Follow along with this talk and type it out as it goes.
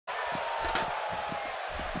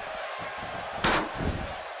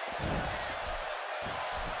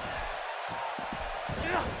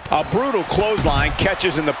A brutal clothesline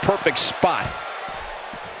catches in the perfect spot.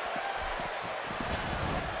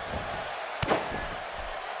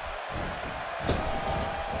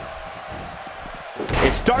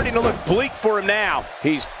 It's starting to look bleak for him now.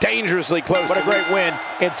 He's dangerously close. What a great win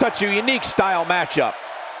in such a unique style matchup.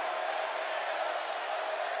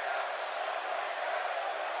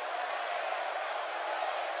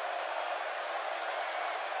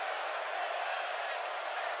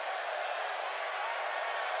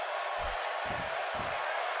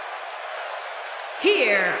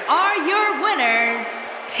 Here are your winners,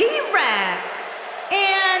 T-Rex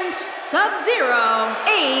and Sub-Zero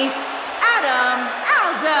Ace Adam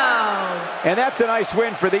Aldo. And that's a nice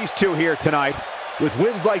win for these two here tonight. With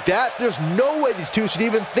wins like that, there's no way these two should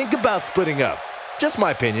even think about splitting up. Just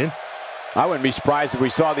my opinion. I wouldn't be surprised if we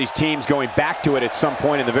saw these teams going back to it at some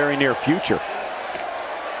point in the very near future.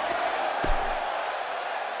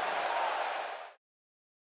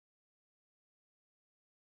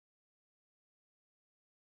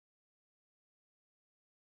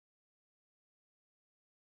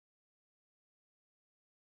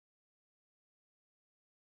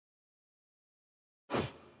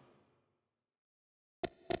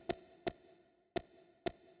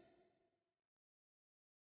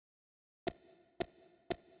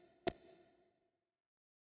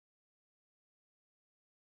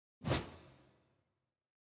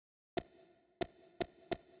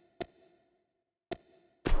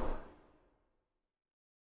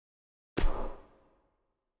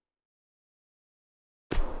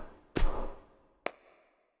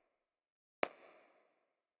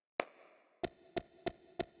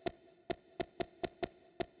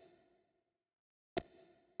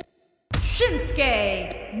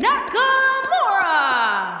 Shinsuke Nakamura.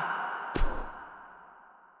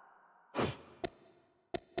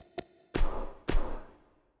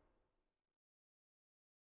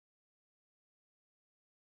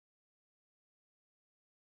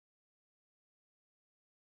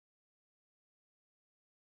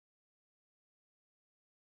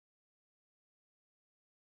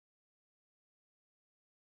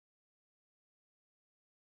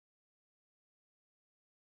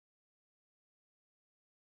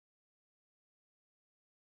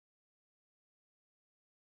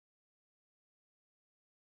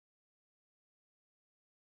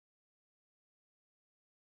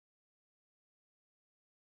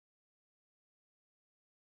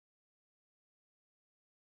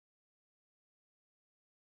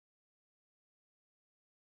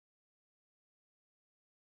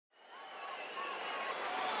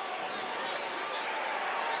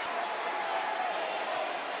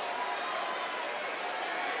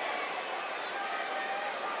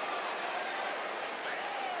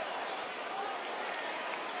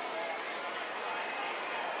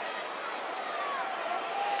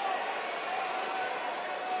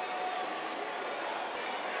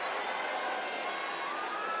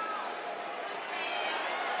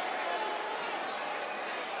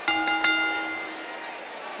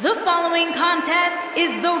 The following contest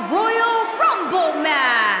is the Royal Rumble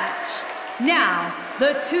match. Now,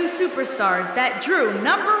 the two superstars that drew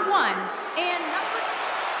number 1 and number 2.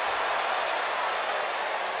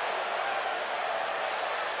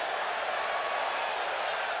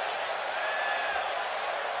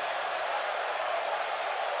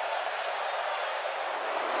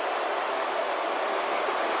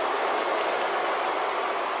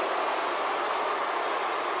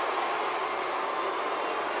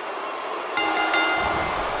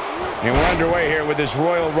 And we're underway here with this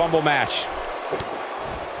Royal Rumble match.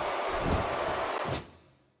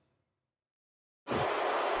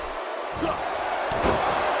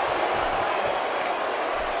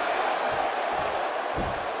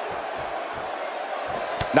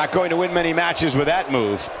 Not going to win many matches with that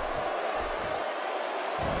move.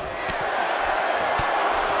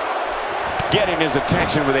 Getting his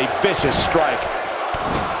attention with a vicious strike.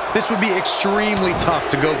 This would be extremely tough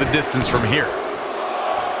to go the distance from here.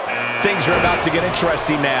 Things are about to get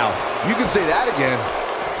interesting now. You can say that again.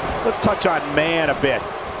 Let's touch on Man a bit.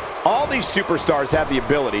 All these superstars have the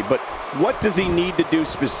ability, but what does he need to do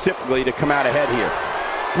specifically to come out ahead here?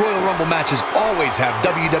 Royal Rumble matches always have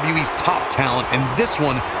WWE's top talent, and this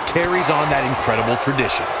one carries on that incredible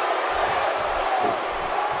tradition.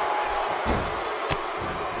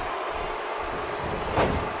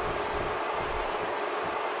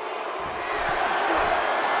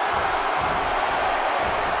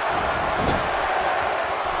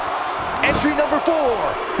 Entry number 4.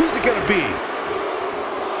 Who's it gonna be?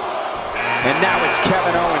 And now it's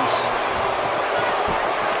Kevin Owens.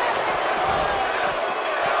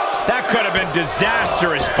 That could have been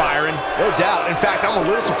disastrous, Byron. No doubt. In fact, I'm a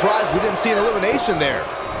little surprised we didn't see an elimination there.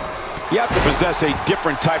 You have to possess a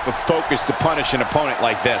different type of focus to punish an opponent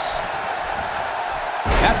like this.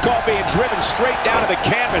 That's called being driven straight down to the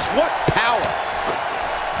canvas. What power!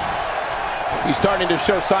 He's starting to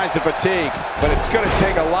show signs of fatigue, but it's going to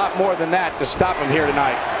take a lot more than that to stop him here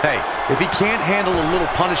tonight. Hey, if he can't handle a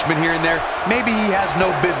little punishment here and there, maybe he has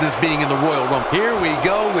no business being in the Royal Rumble. Here we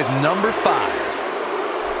go with number 5.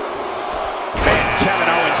 Man, Kevin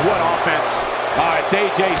Owens, what offense. It's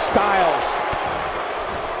AJ Styles.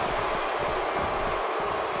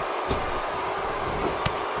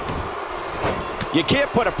 You can't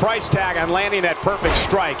put a price tag on landing that perfect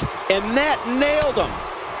strike, and that nailed him.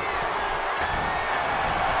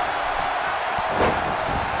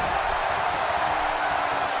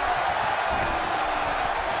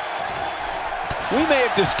 We may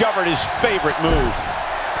have discovered his favorite move.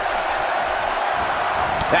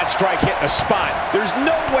 That strike hit the spot. There's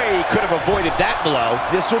no way he could have avoided that blow.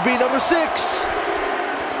 This will be number 6.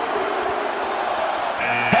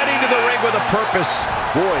 Heading to the ring with a purpose.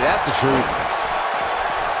 Boy, that's the truth.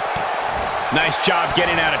 Nice job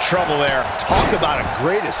getting out of trouble there. Talk about a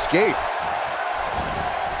great escape.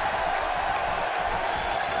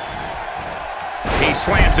 He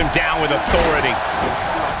slams him down with authority.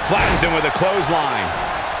 Flattens him with a clothesline.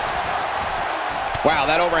 Wow,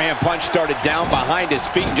 that overhand punch started down behind his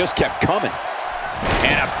feet and just kept coming.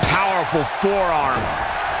 And a powerful forearm.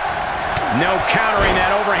 No countering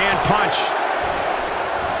that overhand punch.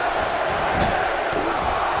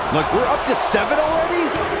 Look, we're up to 7 already?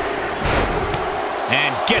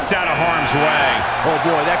 And gets out of harm's way. Oh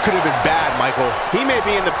boy, that could have been bad, Michael. He may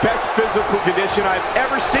be in the best physical condition I've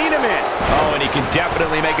ever seen him in. Oh, and he can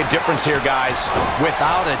definitely make a difference here, guys.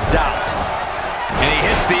 Without a doubt. And he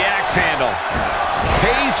hits the axe handle.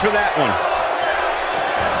 Pays for that one.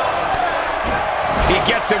 He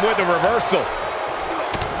gets him with a reversal.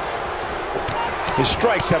 His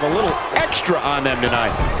strikes have a little extra on them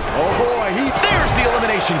tonight. Oh boy, There's the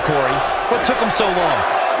elimination, Corey. What took him so long?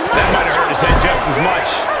 That might have hurt his head just as much.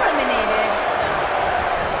 Eliminated.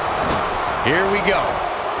 Here we go.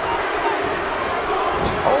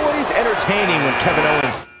 always entertaining when Kevin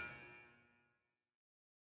Owens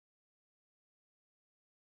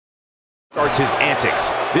starts his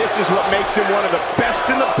antics. This is what makes him one of the best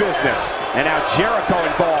in the business. And now Jericho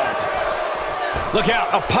involved. Look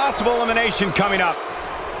out, a possible elimination coming up.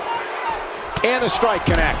 And the strike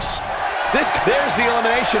connects. There's the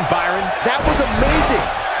elimination, Byron. That was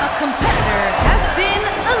amazing. A competitor has been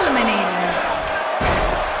eliminated.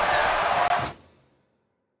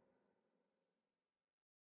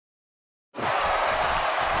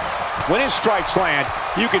 When his strikes land,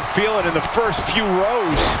 you can feel it in the first few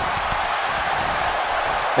rows.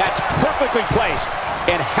 That's perfectly placed.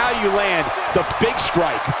 And how you land the big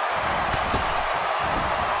strike.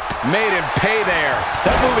 Made him pay there.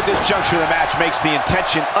 That move at this juncture of the match makes the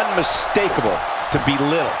intention unmistakable to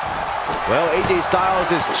belittle. Well, AJ Styles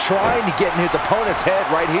is trying to get in his opponent's head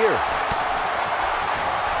right here.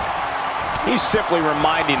 He's simply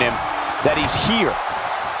reminding him that he's here.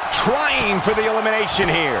 Trying for the elimination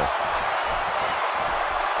here.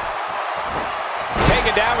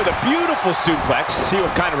 Taken down with a beautiful suplex. See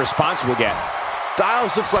what kind of response we'll get.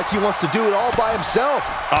 Styles looks like he wants to do it all by himself.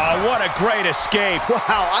 Oh, what a great escape.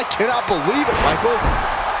 Wow, I cannot believe it, Michael.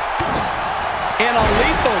 And a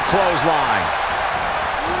lethal clothesline.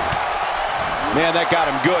 Man, that got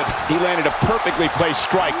him good. He landed a perfectly placed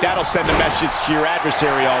strike. That'll send a message to your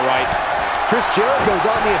adversary, all right. Chris Jericho's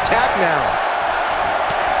on the attack now.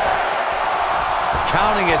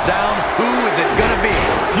 Counting it down. Who is it going to be?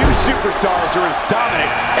 Few superstars are as dominant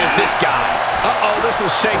as this guy. Uh-oh, this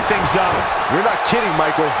will shake things up. You're not kidding,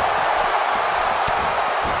 Michael.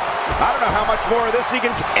 I don't know how much more of this he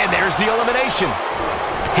can And there's the elimination.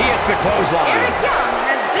 He hits the clothesline. Eric Young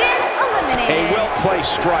has been eliminated. A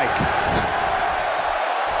well-placed strike.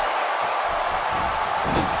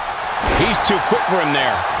 He's too quick for him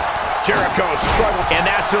there. Jericho struggling. And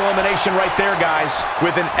that's elimination right there, guys.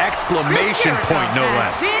 With an exclamation Chris point, no Jericho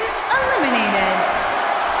less. has been eliminated.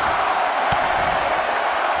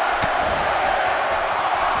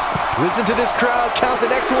 Listen to this crowd count the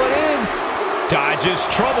next one in. Dodges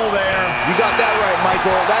trouble there. You got that right,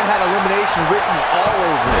 Michael. That had elimination written all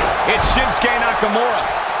over it. It's Shinsuke Nakamura.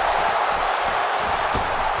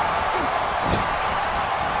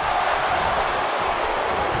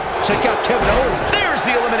 Check out Kevin Owens. There's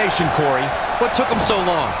the elimination, Corey. What took him so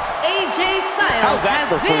long? AJ Styles How's that has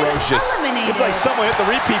for been ferocious? eliminated. It's like someone hit the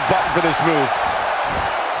repeat button for this move.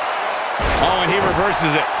 Oh, and he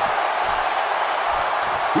reverses it.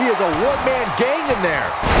 He is a one-man gang in there.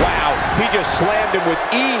 Wow, he just slammed him with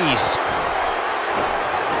ease.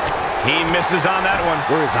 He misses on that one.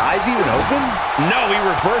 Were his eyes even open? No, he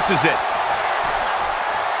reverses it.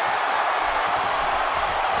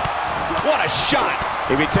 What a shot.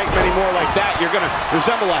 If you take many more like that, you're going to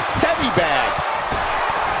resemble a heavy bag.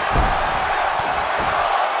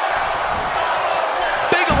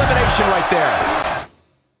 Big elimination right there.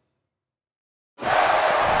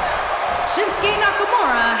 Shinsuke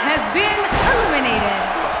Nakamura has been eliminated.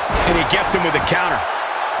 And he gets him with a counter.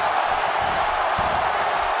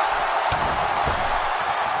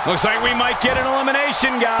 Looks like we might get an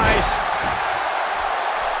elimination, guys.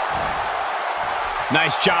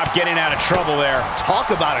 Nice job getting out of trouble there.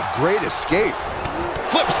 Talk about a great escape.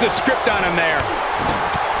 Flips the script on him there.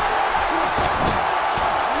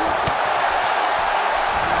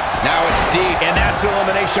 Now it's deep. And that's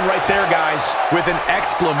elimination right there, guys. With an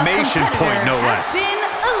exclamation point, no less. Has been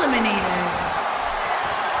eliminated.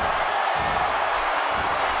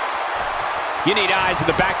 You need eyes in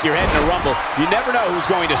the back of your head in a Rumble. You never know who's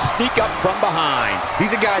going to sneak up from behind.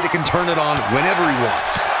 He's a guy that can turn it on whenever he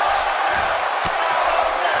wants.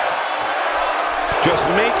 Just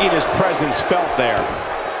making his presence felt there.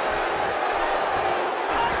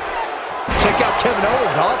 Check out Kevin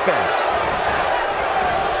Owens' offense.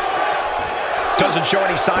 Doesn't show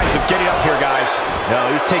any signs of getting up here, guys.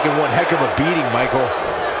 No, he's taking one heck of a beating, Michael.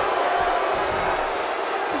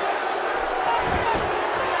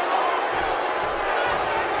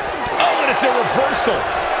 Oh, and it's a reversal.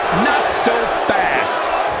 Not so fast.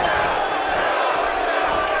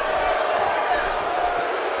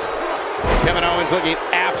 Kevin Owens looking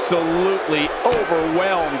absolutely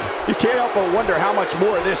overwhelmed. You can't help but wonder how much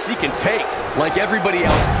more of this he can take. Like everybody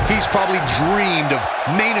else, he's probably dreamed of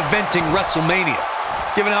main eventing WrestleMania.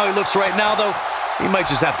 Given how he looks right now, though, he might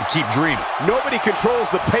just have to keep dreaming. Nobody controls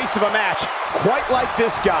the pace of a match quite like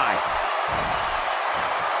this guy.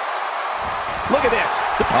 Look at this.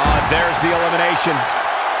 There's the elimination.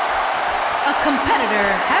 A competitor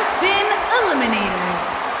has been eliminated.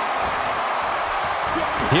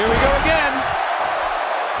 Here we go again.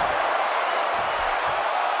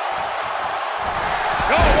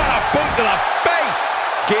 Oh, what a boot to the face.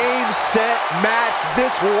 Game, set, match.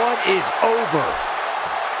 This one is over.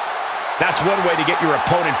 That's one way to get your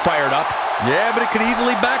opponent fired up. Yeah, but it could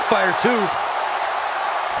easily backfire, too.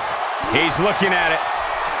 He's looking at it.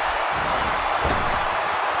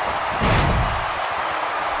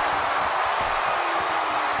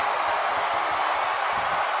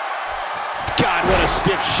 God, what a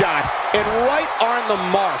stiff shot. And right on the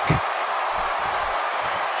mark.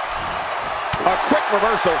 A quick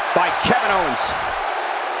reversal by Kevin Owens.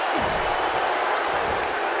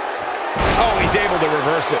 Oh, he's able to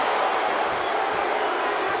reverse it.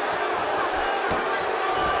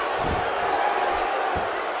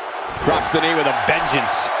 Drops the knee with a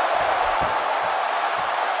vengeance.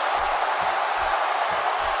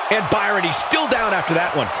 And Byron, he's still down after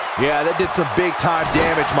that one. Yeah, that did some big-time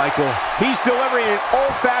damage, Michael. He's delivering an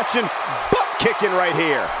old-fashioned butt kicking right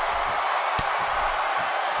here.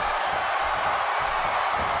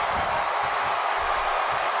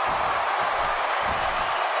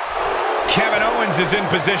 Kevin Owens is in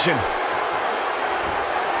position.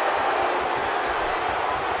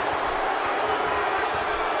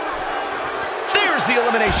 There's the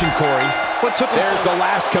elimination, Corey. What took him There's so the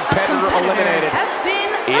last competitor eliminated. Has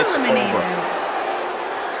been It's eliminated. over.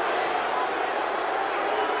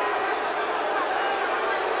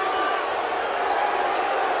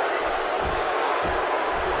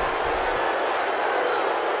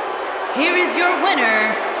 Here is your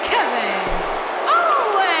winner, Kevin